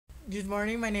Good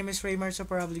morning. My name is Raymar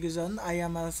Soparabliguzon. I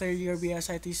am a third year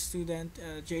BSIT student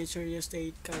at JH Area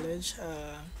State College.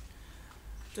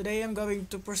 Today I'm going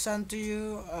to present to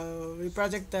you a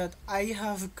project that I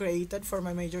have created for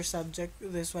my major subject.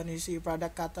 This one is a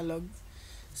product catalog.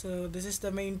 So this is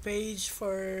the main page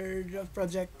for the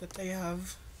project that I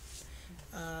have.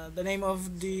 The name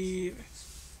of the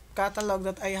catalog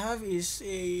that I have is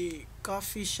a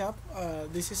coffee shop.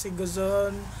 This is a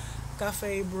Guzon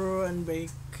Cafe Brew and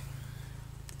Bake.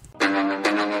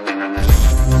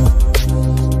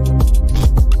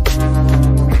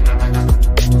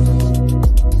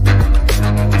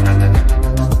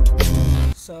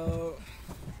 So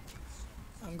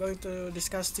I'm going to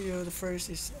discuss to you the first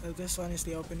is this one is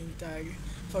the opening tag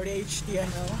for the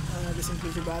HTML. This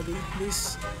includes the body.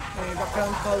 This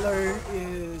background color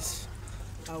is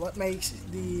what makes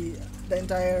the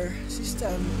entire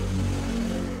system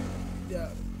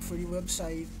for the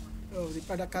website of the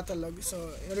product catalog.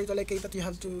 So in order to locate that, you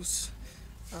have to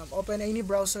open any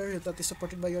browser that is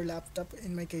supported by your laptop.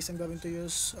 In my case, I'm going to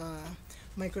use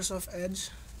Microsoft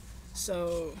Edge.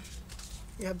 So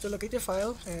you have to locate your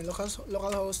file and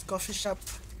localhost coffee shop.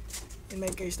 In my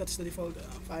case, that's the default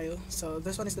file. So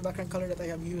this one is the background color that I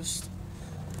have used.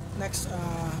 Next,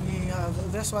 we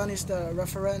have this one is the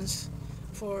reference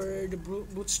for the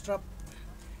bootstrap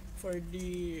for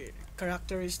the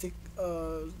characteristic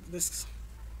of this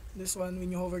one.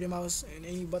 When you hover the mouse and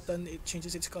any button, it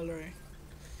changes its color.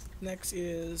 Next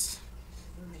is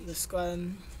this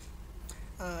one.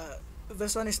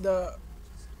 This one is the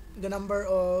number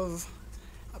of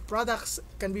products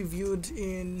can be viewed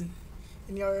in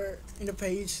the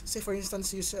page. Say for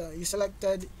instance, you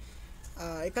selected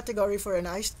a category for an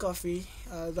iced coffee,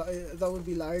 that would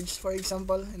be large, for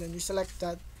example, and then you select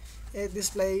that. It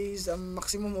displays a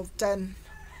maximum of 10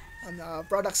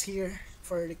 products here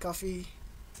for the coffee.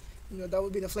 That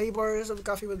would be the flavors of the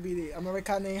coffee would be the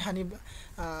Americano, honey,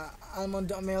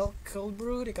 almond milk, cold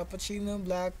brew, the cappuccino,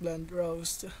 black, blend,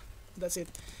 roast. That's it.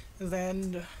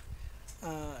 Then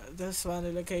this one,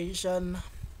 the location,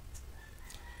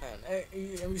 and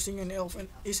I'm using an elf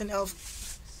is an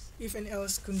elf if and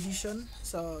else condition.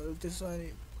 So this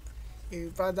one, a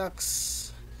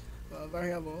products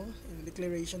variable in the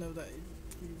declaration of the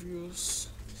reviews.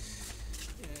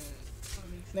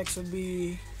 Next would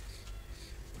be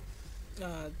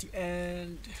the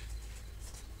end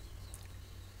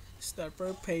start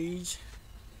per page,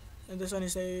 and this one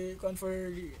is a for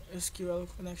the SQL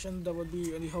connection. That would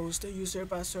be the host, user,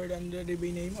 password, and the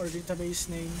DB name or database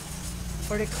name.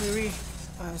 For the query,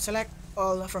 select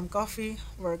all from coffee,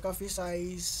 where coffee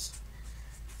size,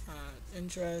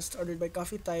 interest, ordered by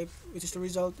coffee type, which is the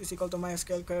result is equal to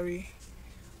MySQL query,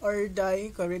 or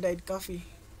query dyed coffee,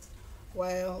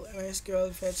 while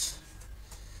MySQL fetch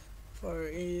for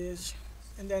is,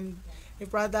 and then the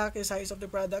product is size of the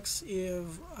products if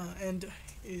and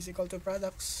is equal to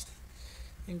products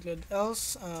include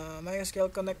else,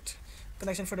 MySQL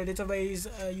connection for the database,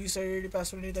 user, the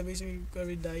password database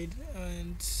query dyed,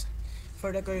 and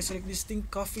for the query select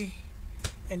distinct coffee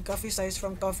and coffee size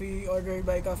from coffee, ordered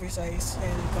by coffee size,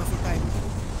 and coffee type.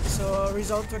 So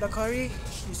result for the query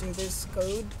using this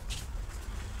code,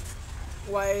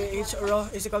 each row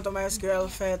is equal to MySQL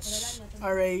fetch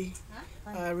array,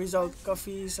 result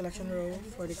coffee selection row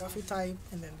for the coffee type,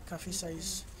 and then coffee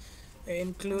size. It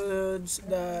includes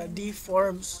the D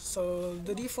forms. So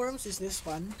the D forms is this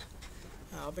one,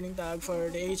 opening tag for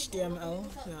the HTML.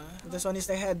 This one is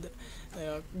the head,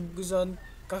 Guzon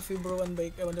Coffee Brew and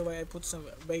Bake. I wonder why I put some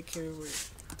bake here where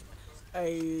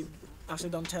I actually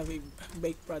don't have a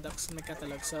bake products in the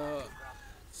catalog. So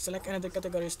select another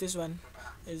category. This one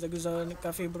is the Guzon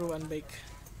Coffee Brew and Bake.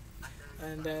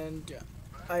 And then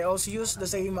I also use the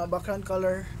same background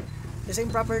color, the same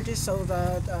properties, so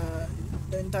that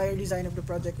the entire design of the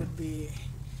project would be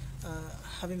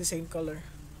having the same color.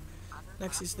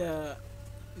 Next is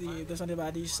this on the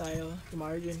body style, the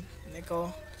margin, and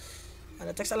echo, and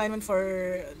the text alignment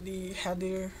for the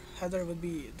header would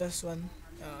be this one,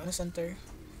 on the center,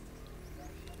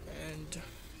 and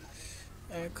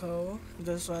echo.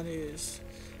 This one is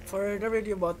for the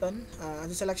radio button,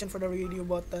 the selection for the radio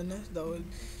button, that would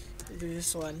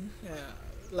this one,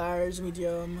 large,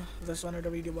 medium, this one, or the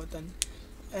radio button.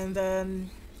 And then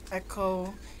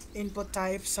echo input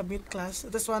type submit class.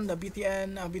 This one, the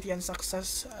BTN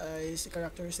success, is a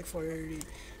characteristic for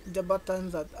the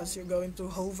button, that as you're going to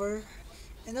hover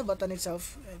and the button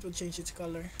itself, it will change its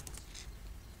color.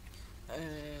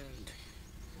 And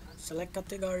select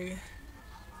category.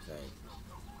 Right.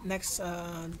 Next,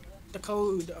 the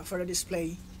code for the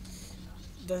display.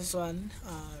 This one,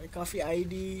 coffee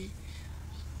ID,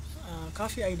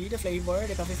 coffee ID, the flavor,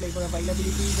 the coffee flavor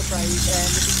availability, the price, and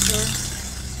the picture.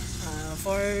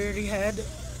 For the head,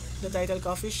 the title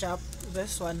coffee shop,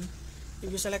 this one,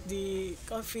 if you select the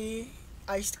coffee,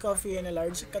 iced coffee in a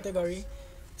large category,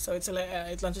 so it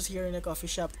launches here in a coffee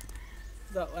shop.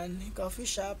 That one, coffee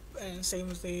shop, and same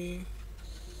with the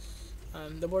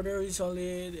border is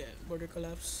solid, border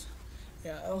collapse.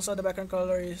 Yeah, also the background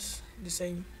color is the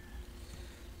same.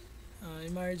 The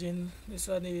margin, this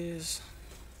one is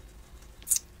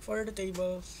for the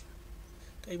table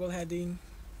heading.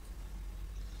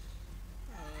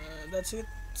 That's it.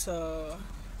 So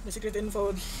the secret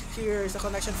info here is the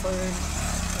connection for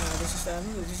the system.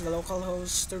 This is the local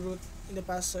host, the root in the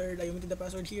password. I omitted the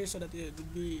password here so that it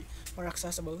would be more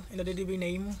accessible. In the DB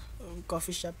name of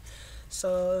coffee shop.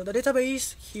 So the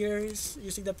database here is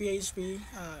using the PHP.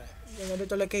 In order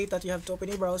to locate that, you have to open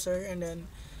your browser and then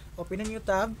open a new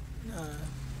tab.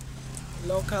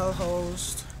 Local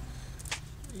host.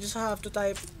 You just have to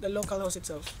type the local host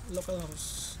itself. Local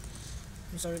host.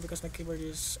 I'm sorry because my keyboard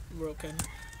is broken.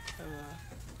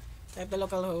 Type the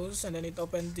local host and then it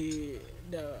opened the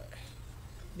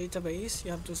database.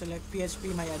 You have to select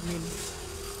PHP my admin.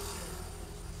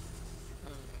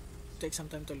 Take some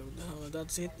time to load.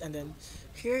 That's it. And then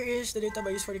here is the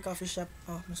database for the coffee shop.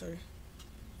 Oh, I'm sorry.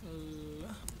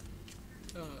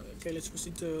 Okay, let's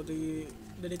proceed to the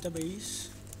database.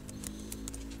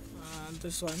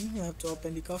 This one, you have to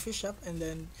open the coffee shop, and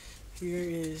then here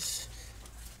is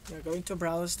you're going to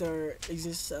browse. There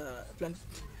exists a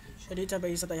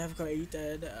database that I have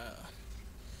created.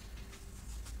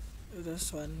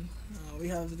 This one, we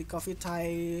have the coffee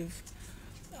type,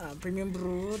 premium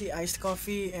brew, the iced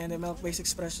coffee, and the milk-based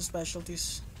espresso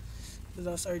specialties.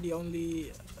 Those are the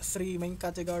only three main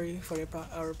category for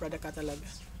our product catalog.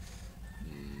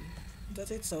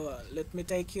 That's it. So let me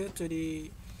take you to the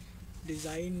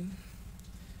design.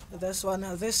 This one,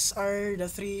 these are the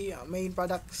three main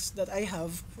products that I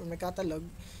have for my catalog: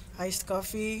 iced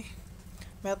coffee,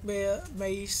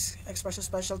 milk-based espresso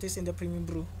specialties, in the premium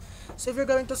brew. So if you're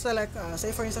going to select,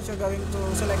 say for instance, you're going to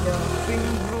select the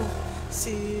premium brew,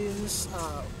 since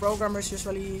programmers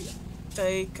usually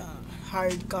take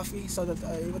hard coffee so that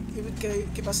it would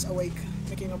keep us awake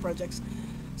making our projects.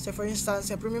 So for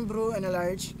instance, a premium brew and a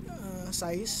large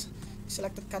size,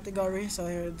 selected category. So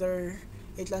here there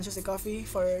 8 lunches of coffee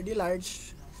for the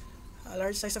large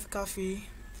size of coffee.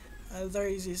 There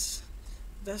is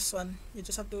this one. You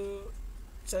just have to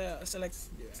select.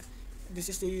 This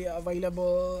is the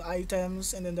available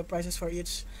items and then the prices for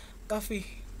each coffee.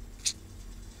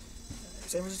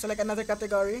 So select another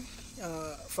category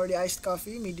for the iced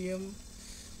coffee, medium.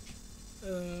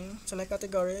 Select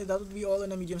category, that would be all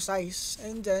in a medium size,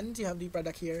 and then you have the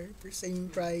product here, same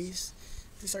price.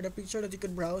 These are the picture that you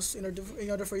could browse in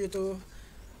order for you to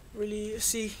really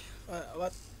see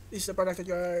what is the product that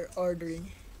you are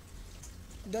ordering.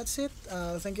 That's it.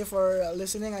 Thank you for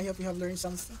listening. I hope you have learned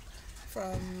something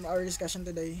from our discussion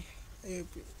today. Hit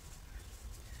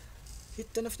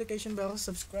the notification bell,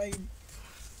 subscribe.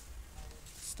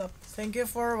 Stop. Thank you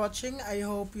for watching. I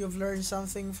hope you've learned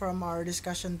something from our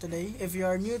discussion today. If you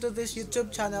are new to this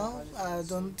YouTube channel,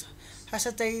 don't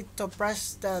hesitate to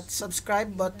press that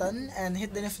subscribe button and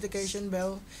hit the notification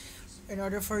bell in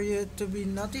order for you to be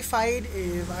notified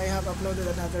if I have uploaded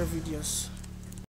another videos.